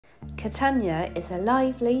Catania is a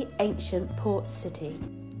lively, ancient port city.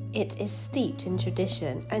 It is steeped in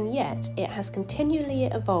tradition, and yet it has continually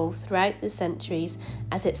evolved throughout the centuries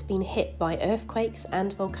as it's been hit by earthquakes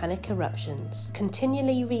and volcanic eruptions.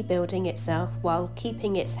 Continually rebuilding itself while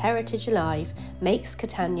keeping its heritage alive makes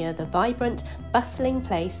Catania the vibrant, bustling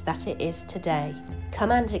place that it is today.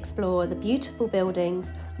 Come and explore the beautiful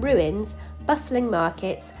buildings, ruins, bustling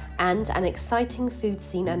markets, and an exciting food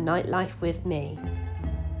scene and nightlife with me.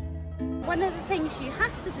 One of the things you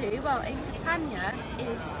have to do while in Catania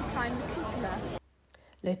is to climb the cupola.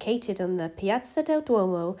 Located on the Piazza del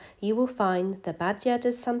Duomo, you will find the Badia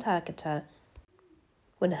de Sant Agata.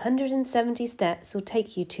 170 steps will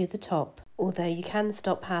take you to the top, although you can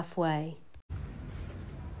stop halfway.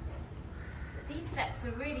 These steps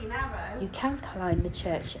are really narrow. You can climb the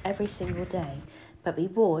church every single day, but be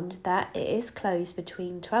warned that it is closed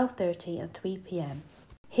between 12:30 and 3 p.m.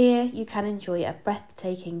 Here you can enjoy a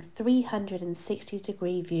breathtaking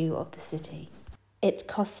 360-degree view of the city. It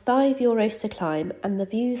costs €5 to climb, and the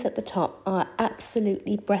views at the top are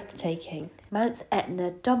absolutely breathtaking. Mount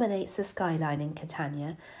Etna dominates the skyline in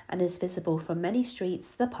Catania and is visible from many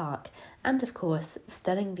streets, the park, and of course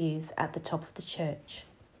stunning views at the top of the church.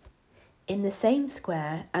 In the same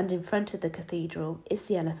square and in front of the cathedral is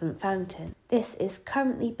the Elephant Fountain. This is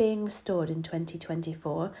currently being restored in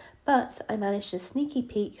 2024, but I managed a sneaky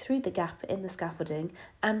peek through the gap in the scaffolding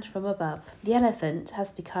and from above. The elephant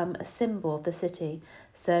has become a symbol of the city,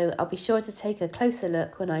 so I'll be sure to take a closer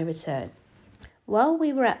look when I return. While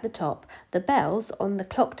we were at the top, the bells on the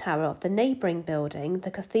clock tower of the neighbouring building,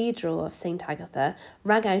 the Cathedral of St. Agatha,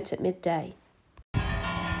 rang out at midday.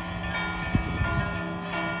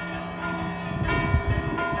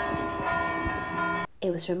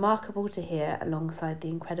 It was remarkable to hear alongside the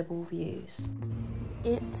incredible views.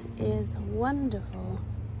 It is wonderful.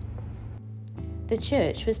 The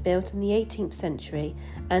church was built in the 18th century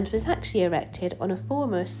and was actually erected on a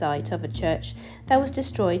former site of a church that was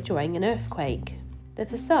destroyed during an earthquake. The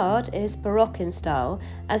facade is Baroque in style,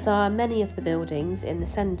 as are many of the buildings in the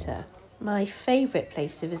centre. My favourite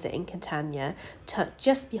place to visit in Catania, tucked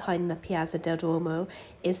just behind the Piazza del Duomo,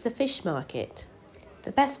 is the fish market.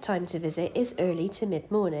 The best time to visit is early to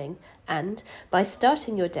mid-morning, and by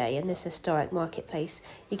starting your day in this historic marketplace,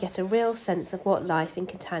 you get a real sense of what life in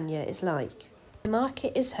Catania is like. The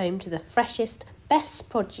market is home to the freshest, best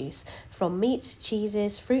produce from meat,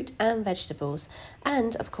 cheeses, fruit and vegetables,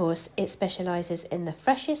 and of course it specialises in the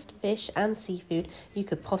freshest fish and seafood you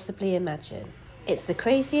could possibly imagine. It's the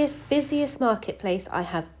craziest, busiest marketplace I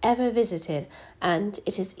have ever visited, and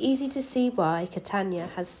it is easy to see why Catania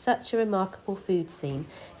has such a remarkable food scene,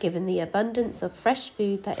 given the abundance of fresh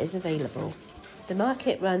food that is available. The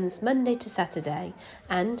market runs Monday to Saturday,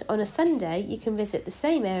 and on a Sunday you can visit the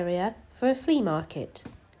same area for a flea market.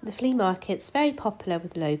 The flea market's very popular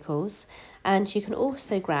with locals, and you can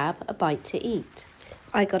also grab a bite to eat.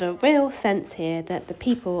 I got a real sense here that the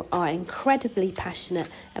people are incredibly passionate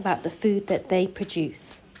about the food that they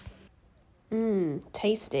produce.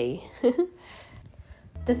 Tasty.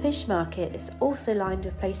 The fish market is also lined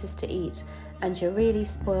with places to eat, and you're really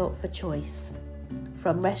spoilt for choice.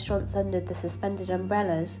 From restaurants under the suspended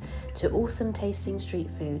umbrellas to awesome tasting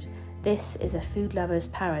street food, this is a food lover's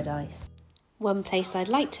paradise. One place I'd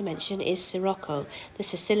like to mention is Scirocco, the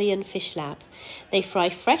Sicilian fish lab. They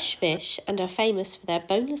fry fresh fish and are famous for their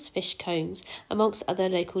boneless fish cones, amongst other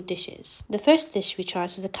local dishes. The first dish we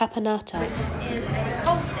tried was a caponata, Which is a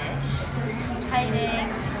cold dish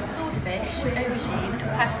containing swordfish, aubergine and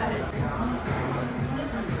peppers.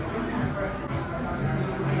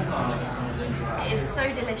 It is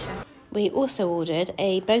so delicious. We also ordered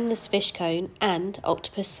a boneless fish cone and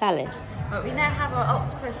octopus salad. But we now have our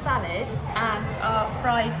octopus salad and our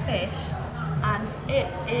fried fish, and it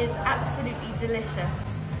is absolutely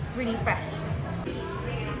delicious, really fresh.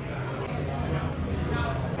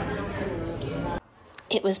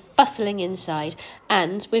 It was bustling inside,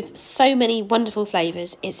 and with so many wonderful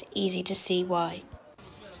flavours, it's easy to see why.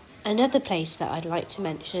 Another place that I'd like to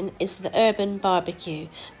mention is the Urban Barbecue.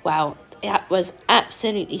 Wow, that was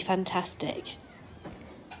absolutely fantastic.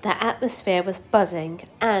 The atmosphere was buzzing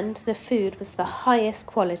and the food was the highest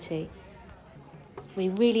quality. We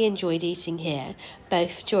really enjoyed eating here,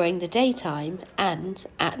 both during the daytime and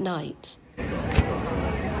at night.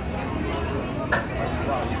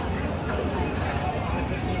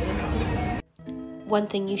 One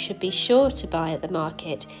thing you should be sure to buy at the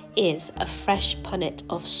market is a fresh punnet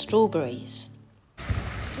of strawberries.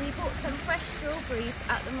 We bought some fresh strawberries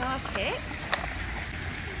at the market.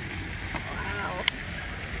 Wow.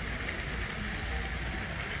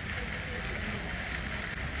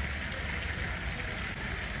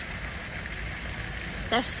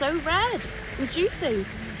 They're so red and juicy.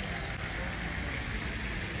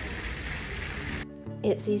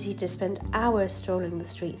 It's easy to spend hours strolling the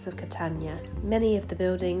streets of Catania. Many of the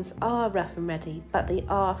buildings are rough and ready, but they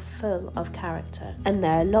are full of character. And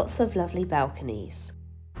there are lots of lovely balconies.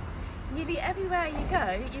 Nearly everywhere you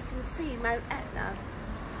go, you can see Mount Etna.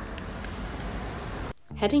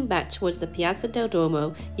 Heading back towards the Piazza del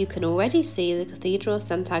Duomo, you can already see the Cathedral of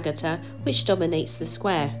Sant Agata, which dominates the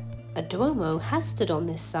square. A Duomo has stood on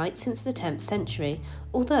this site since the 10th century,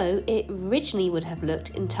 although it originally would have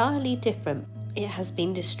looked entirely different. It has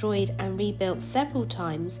been destroyed and rebuilt several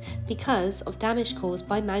times because of damage caused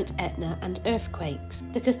by Mount Etna and earthquakes.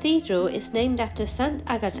 The cathedral is named after Sant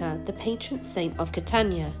Agata, the patron saint of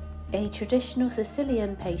Catania. A traditional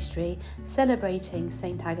Sicilian pastry celebrating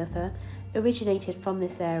Saint Agatha originated from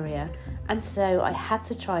this area, and so I had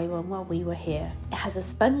to try one while we were here. It has a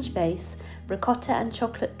sponge base, ricotta and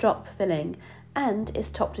chocolate drop filling, and is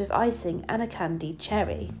topped with icing and a candied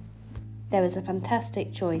cherry. There was a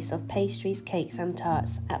fantastic choice of pastries, cakes and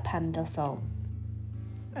tarts at Pan del Sol.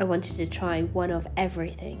 I wanted to try one of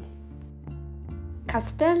everything.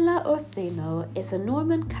 Castella Orsino is a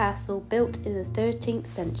Norman castle built in the 13th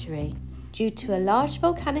century. Due to a large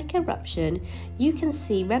volcanic eruption, you can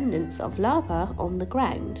see remnants of lava on the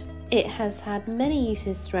ground. It has had many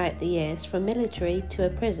uses throughout the years, from military to a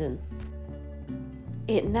prison.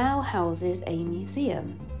 It now houses a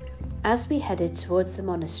museum. As we headed towards the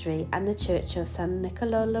monastery and the church of San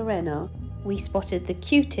Nicola Loreno, we spotted the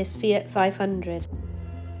cutest Fiat 500.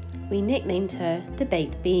 We nicknamed her the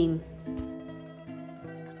Baked Bean.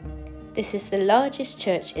 This is the largest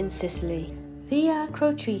church in Sicily. Via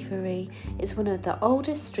Crociferi is one of the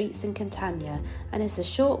oldest streets in Catania and is a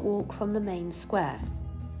short walk from the main square.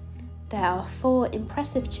 There are 4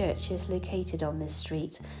 impressive churches located on this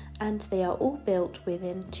street, and they are all built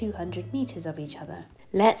within 200 metres of each other.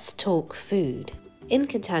 Let's talk food. In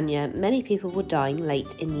Catania, many people will dine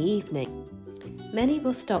late in the evening. Many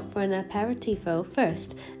will stop for an aperitivo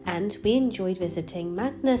first, and we enjoyed visiting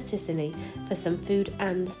Magna Sicily for some food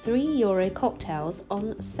and €3 cocktails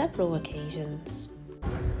on several occasions.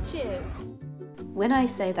 Cheers! When I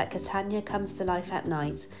say that Catania comes to life at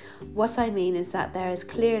night, what I mean is that there is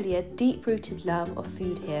clearly a deep-rooted love of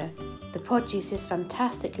food here. The produce is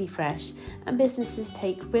fantastically fresh, and businesses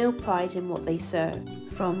take real pride in what they serve.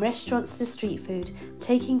 From restaurants to street food,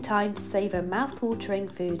 taking time to savour mouth-watering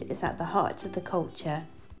food is at the heart of the culture.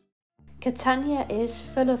 Catania is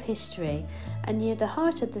full of history, and near the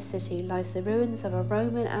heart of the city lies the ruins of a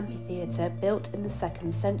Roman amphitheatre built in the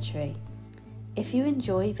 2nd century. If you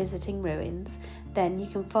enjoy visiting ruins, then you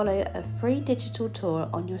can follow a free digital tour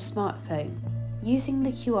on your smartphone. Using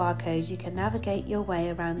the QR code, you can navigate your way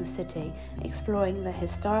around the city, exploring the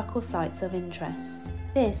historical sites of interest.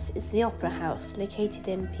 This is the Opera House, located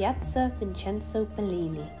in Piazza Vincenzo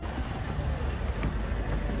Bellini.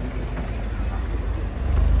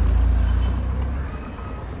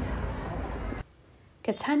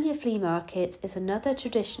 Catania Flea Market is another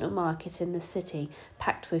traditional market in the city,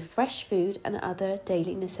 packed with fresh food and other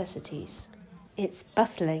daily necessities. It's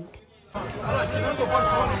bustling.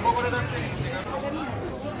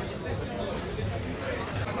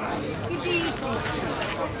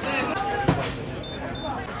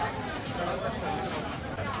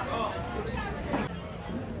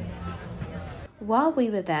 While we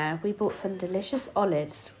were there, we bought some delicious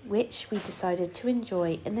olives, which we decided to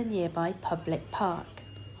enjoy in the nearby public park.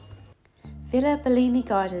 Villa Bellini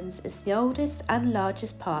Gardens is the oldest and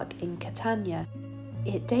largest park in Catania.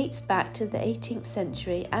 It dates back to the 18th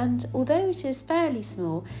century, and although it is fairly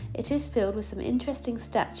small, it is filled with some interesting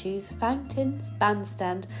statues, fountains,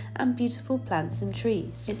 bandstand and beautiful plants and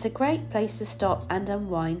trees. It's a great place to stop and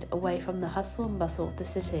unwind away from the hustle and bustle of the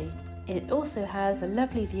city. It also has a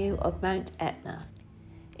lovely view of Mount Etna.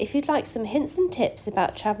 If you'd like some hints and tips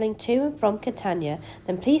about travelling to and from Catania,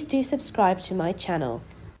 then please do subscribe to my channel.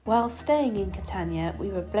 While staying in Catania, we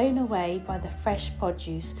were blown away by the fresh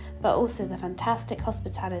produce, but also the fantastic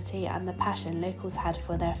hospitality and the passion locals had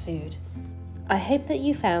for their food. I hope that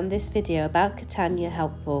you found this video about Catania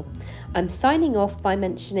helpful. I'm signing off by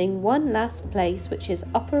mentioning one last place, which is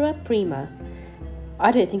Opera Prima.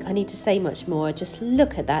 I don't think I need to say much more, just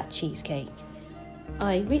look at that cheesecake.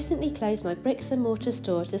 I recently closed my bricks and mortar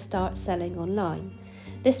store to start selling online.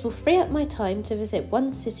 This will free up my time to visit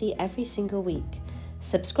one city every single week.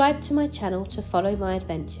 Subscribe to my channel to follow my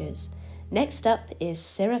adventures. Next up is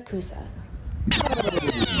Syracuse.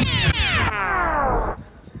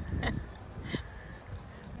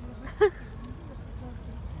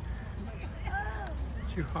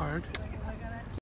 Too hard.